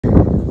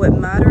what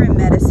modern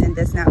medicine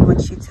does not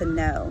want you to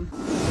know.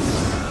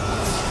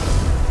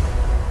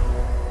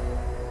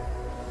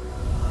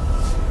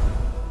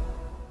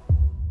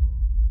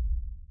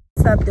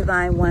 What's up,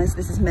 divine ones?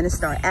 This is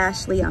Minister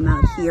Ashley. I'm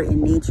out here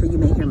in nature. You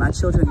may hear my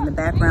children in the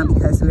background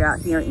because we're out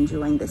here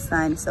enjoying the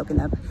sun, soaking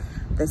up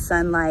the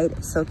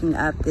sunlight, soaking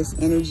up this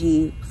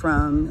energy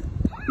from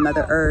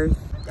Mother Earth.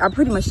 I'm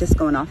pretty much just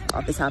going off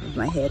the top of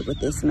my head with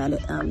this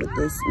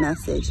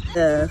message.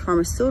 The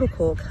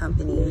pharmaceutical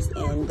companies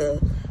and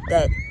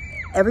that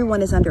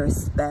everyone is under a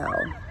spell.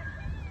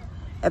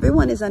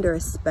 Everyone is under a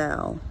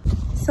spell.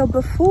 So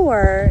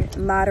before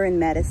modern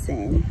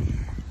medicine,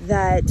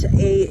 that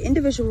a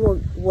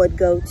individual would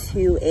go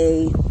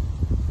to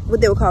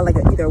what they would call like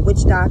either a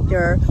witch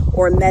doctor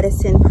or a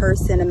medicine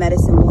person, a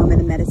medicine woman,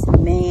 a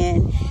medicine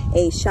man,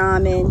 a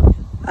shaman.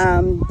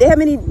 They have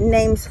many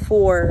names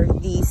for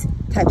these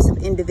types of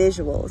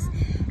individuals,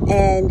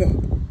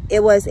 and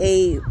it was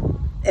a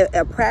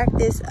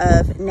practice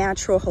of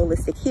natural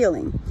holistic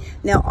healing.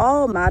 Now,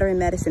 all modern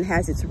medicine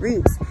has its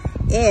roots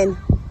in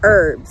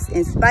herbs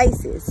and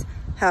spices.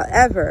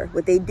 However,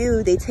 what they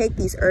do, they take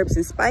these herbs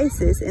and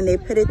spices and they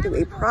put it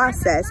through a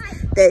process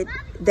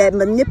that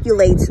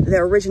manipulates the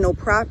original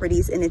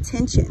properties and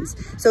intentions.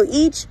 So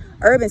each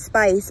herb and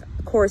spice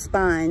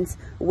corresponds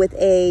with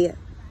a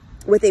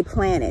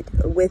planet,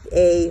 with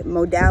a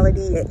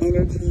modality, an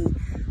energy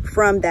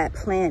from that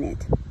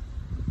planet.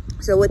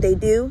 So what they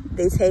do,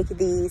 they take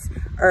these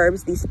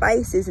herbs, these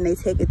spices, and they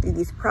take it through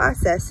these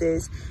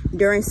processes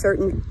during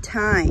certain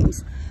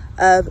times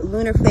of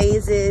lunar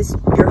phases,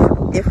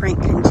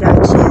 different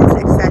conjunctions,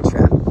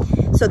 etc.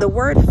 So the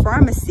word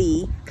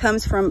pharmacy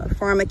comes from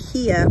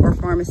pharmakeia or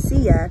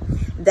pharmakeia,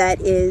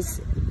 that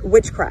is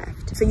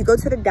witchcraft. So you go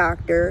to the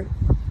doctor,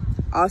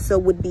 also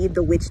would be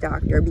the witch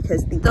doctor,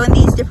 because so in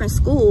these different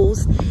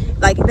schools,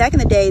 like back in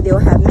the day, they'll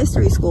have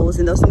mystery schools.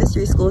 In those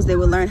mystery schools, they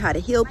will learn how to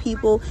heal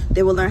people.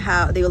 They will learn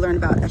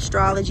about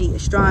astrology,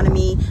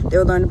 astronomy. They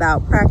will learn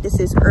about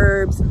practices,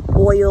 herbs,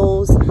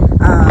 oils,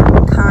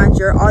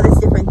 conjure, all these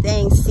different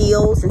things,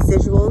 seals and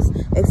sigils,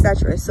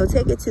 etc. So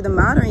take it to the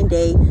modern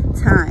day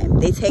time.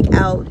 They take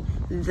out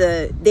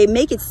they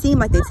make it seem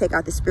like they take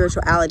out the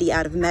spirituality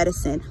out of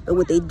medicine, but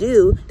what they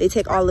do, they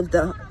take all of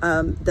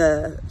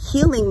the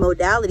healing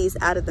modalities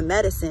out of the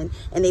medicine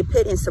and they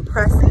put in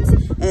suppressants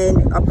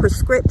and a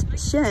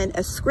prescription,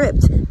 a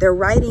script. They're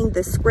writing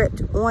the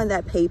script on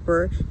that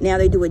paper. Now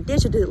they do it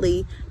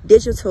digitally,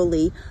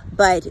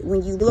 but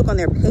when you look on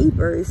their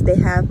papers, they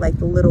have like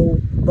the little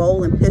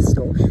bowl and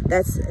pistol.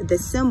 That's the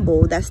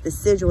symbol, that's the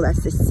sigil,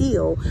 that's the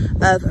seal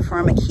of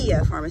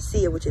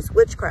pharmakeia, which is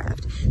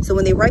witchcraft. So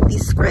when they write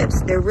these scripts,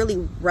 they're really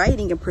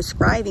writing and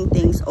prescribing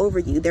things over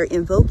you. They're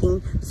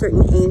invoking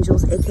certain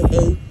angels,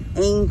 aka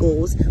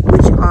angles,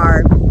 which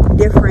are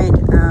different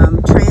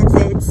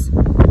transits,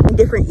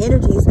 different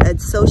energies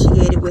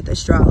associated with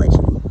astrology.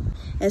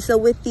 And so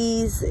with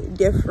these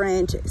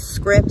different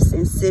scripts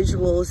and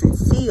sigils and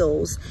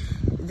seals,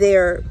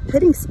 they're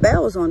putting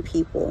spells on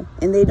people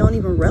and they don't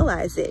even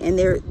realize it. And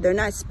they're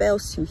not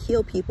spells to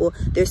heal people.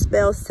 They're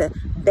spells to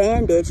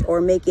bandage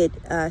or make it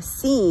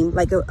seem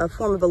like a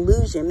form of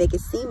illusion, make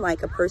it seem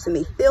like a person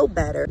may feel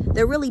better.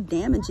 They're really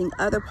damaging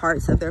other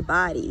parts of their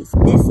bodies.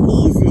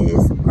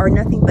 Diseases are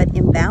nothing but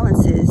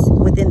imbalances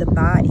within the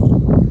body.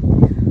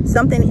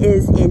 Something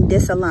is in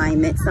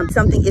disalignment,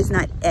 something is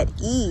not at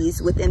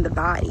ease within the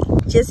body.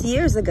 Just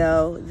years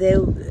ago,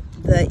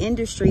 the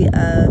industry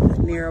of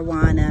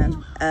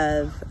marijuana,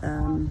 of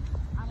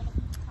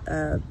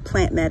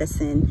plant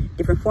medicine,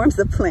 different forms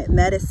of plant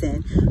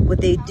medicine,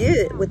 what they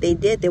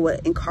did, they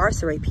would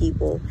incarcerate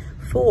people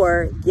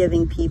for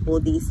giving people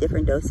these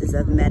different doses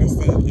of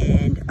medicine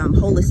and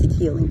holistic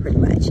healing, pretty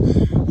much.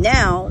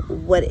 Now,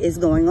 what is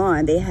going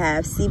on? They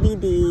have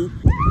CBD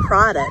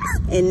products,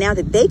 and now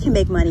that they can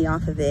make money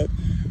off of it,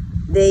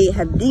 they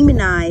have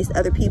demonized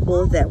other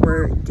people that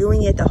were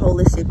doing it the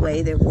holistic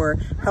way, that were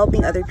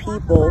helping other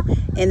people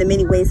in the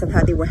many ways of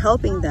how they were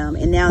helping them.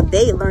 And now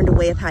they learned a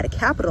way of how to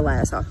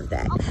capitalize off of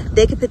that.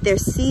 They could put their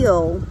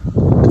seal,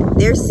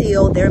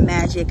 their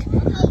magic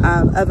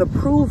of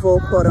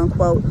approval, quote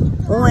unquote,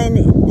 on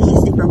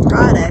these different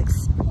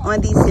products,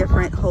 on these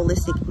different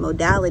holistic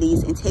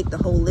modalities, and take the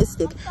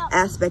holistic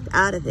aspect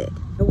out of it.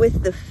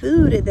 With the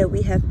food that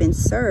we have been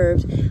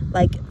served,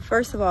 like,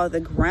 first of all, the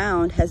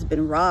ground has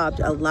been robbed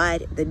a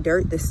lot, the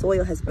dirt, the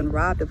soil has been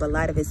robbed of a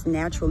lot of its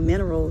natural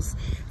minerals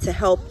to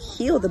help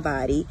heal the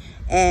body.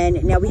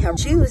 And now we have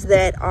shoes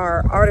that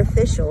are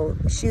artificial,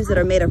 shoes that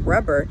are made of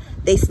rubber.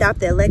 They stop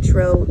the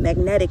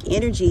electromagnetic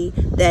energy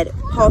that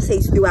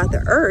pulsates throughout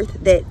the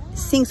earth, that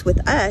syncs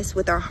with us,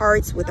 with our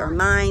hearts, with our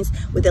minds,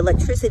 with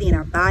electricity in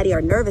our body,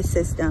 our nervous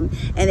system.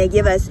 And they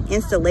give us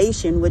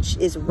insulation, which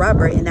is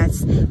rubber, and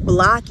that's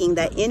blocking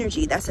that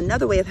energy. That's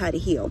another way of how to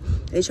heal.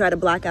 They try to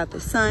block out the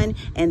sun,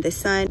 and the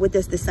sun, what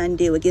does the sun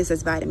do? It gives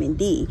us vitamin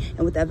D.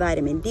 And with that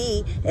vitamin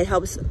D, it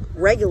helps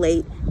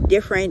regulate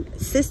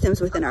different systems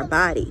within our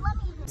body.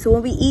 So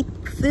when we eat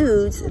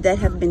foods that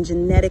have been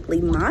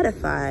genetically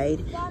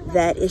modified,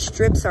 that it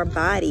strips our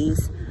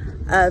bodies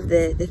of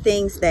the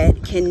things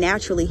that can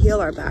naturally heal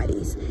our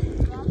bodies.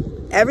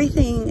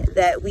 Everything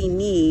that we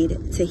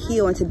need to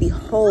heal and to be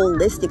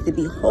holistic, to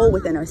be whole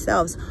within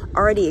ourselves,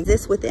 already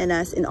exists within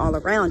us and all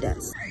around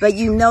us. But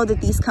you know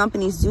that these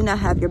companies do not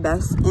have your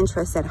best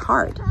interests at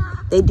heart.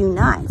 They do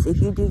not.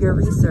 If you do your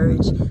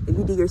research, if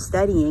you do your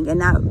studying and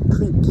not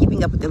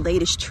keeping up with the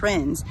latest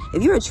trends,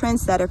 if you're a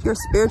trendsetter, if you're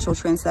a spiritual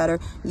trendsetter,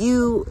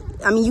 you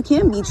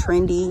can be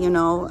trendy, you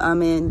know,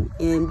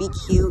 and be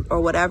cute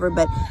or whatever.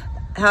 But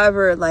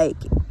however, like,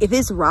 if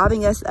it's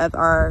robbing us of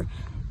our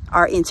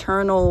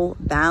internal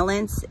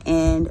balance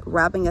and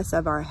robbing us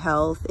of our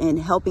health and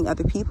helping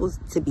other people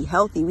to be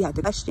healthy, we have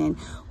to question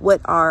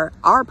what are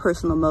our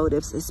personal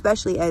motives,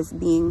 especially as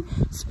being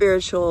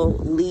spiritual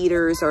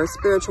leaders or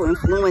spiritual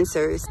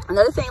influencers.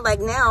 Another thing, like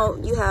now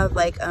you have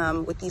like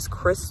with these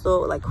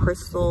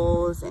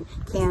crystals and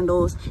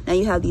candles, now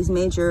you have these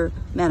major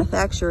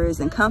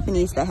manufacturers and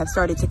companies that have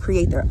started to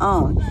create their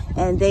own,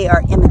 and they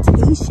are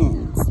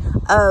imitations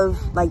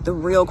of like the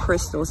real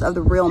crystals, of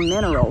the real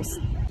minerals.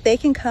 They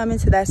can come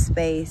into that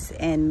space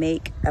and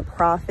make a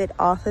profit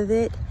off of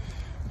it.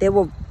 They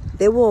will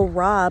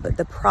rob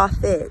the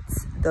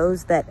prophets,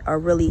 those that are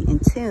really in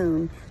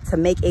tune, to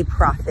make a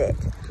profit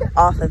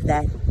off of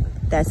that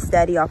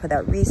study, off of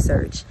that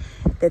research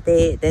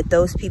that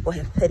those people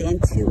have put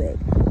into it,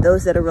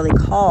 those that are really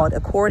called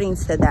according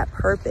to that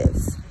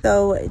purpose.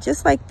 So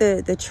just like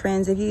the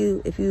trends,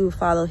 if you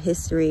follow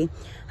history,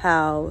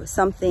 how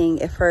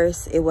something at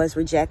first it was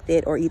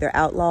rejected or either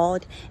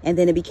outlawed, and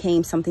then it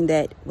became something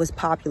that was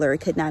popular, it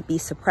could not be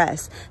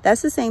suppressed.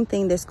 That's the same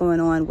thing that's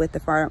going on with the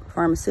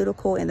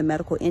pharmaceutical and the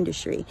medical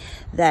industry,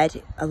 that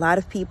a lot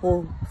of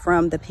people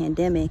from the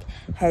pandemic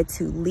had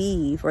to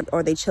leave,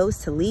 or they chose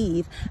to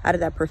leave out of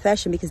that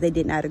profession because they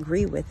did not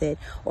agree with it,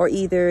 or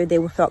either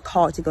they felt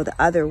called to go the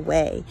other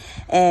way.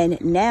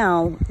 And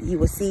now you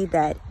will see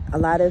that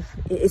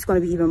it's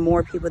going to be even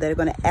more people that are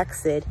going to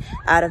exit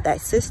out of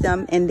that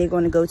system, and they're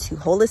going to go to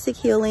holistic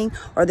healing,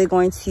 or they're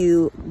going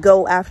to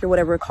go after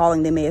whatever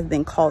calling they may have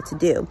been called to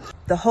do.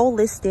 The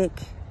holistic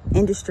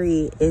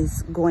industry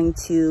is going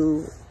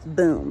to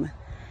boom,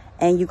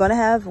 and you're going to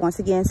have, once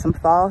again, some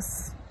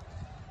false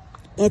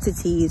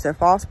entities or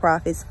false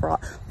prophets,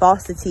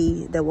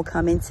 falsity that will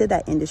come into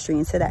that industry,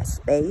 into that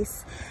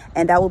space,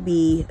 and that will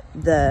be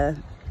the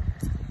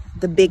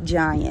big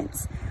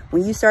giants.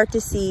 When you start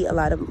to see a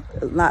lot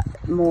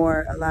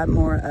more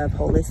of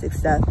holistic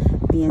stuff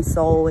being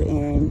sold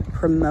and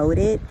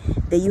promoted,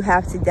 then you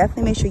have to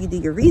definitely make sure you do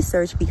your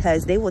research,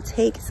 because they will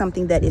take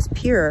something that is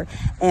pure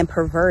and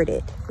pervert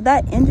it.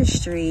 That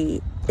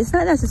industry is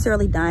not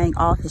necessarily dying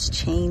off, it's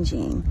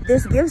changing.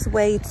 This gives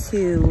way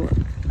to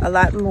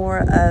more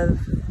of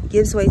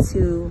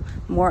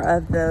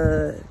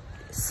the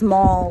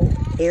small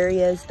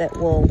areas that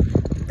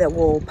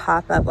will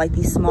pop up, like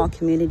these small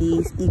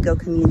communities, eco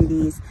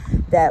communities,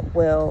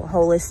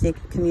 holistic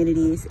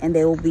communities, and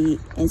they will be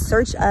in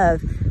search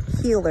of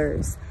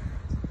healers,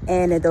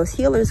 and those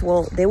healers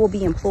will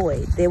be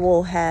employed. They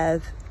will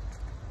have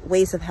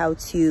ways of how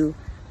to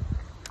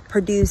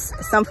produce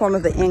some form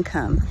of an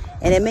income,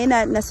 and it may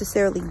not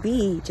necessarily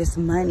be just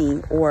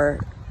money or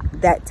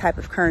that type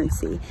of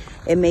currency.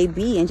 It may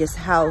be in just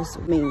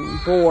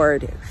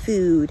board,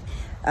 food,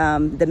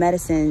 the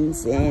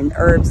medicines and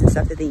herbs and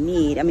stuff that they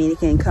need. I mean, it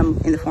can come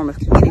in the form of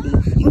community.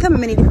 It can come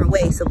in many different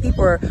ways. So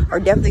people are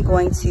definitely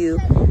going to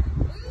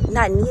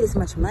not need as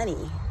much money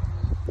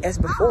as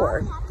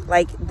before.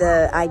 Like,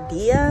 the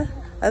idea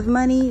of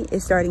money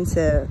is starting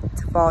to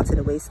fall to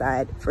the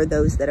wayside for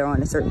those that are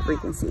on a certain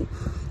frequency.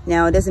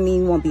 Now, it doesn't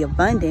mean you won't be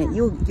abundant.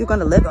 You're going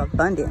to live an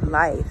abundant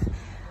life.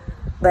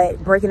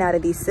 But breaking out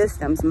of these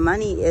systems,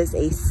 money is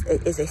a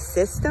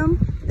system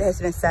that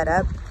has been set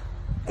up,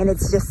 and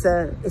it's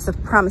a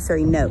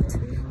promissory note.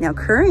 Now,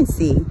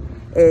 currency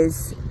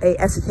is a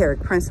esoteric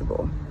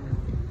principle,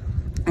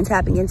 and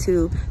tapping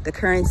into the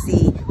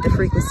currency, the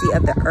frequency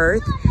of the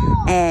earth,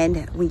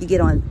 and when you get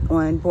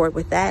on board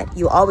with that,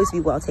 you'll always be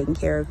well taken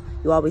care of.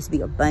 You'll always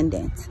be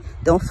abundant.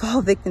 Don't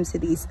fall victim to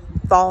these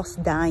false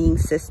dying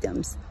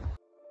systems.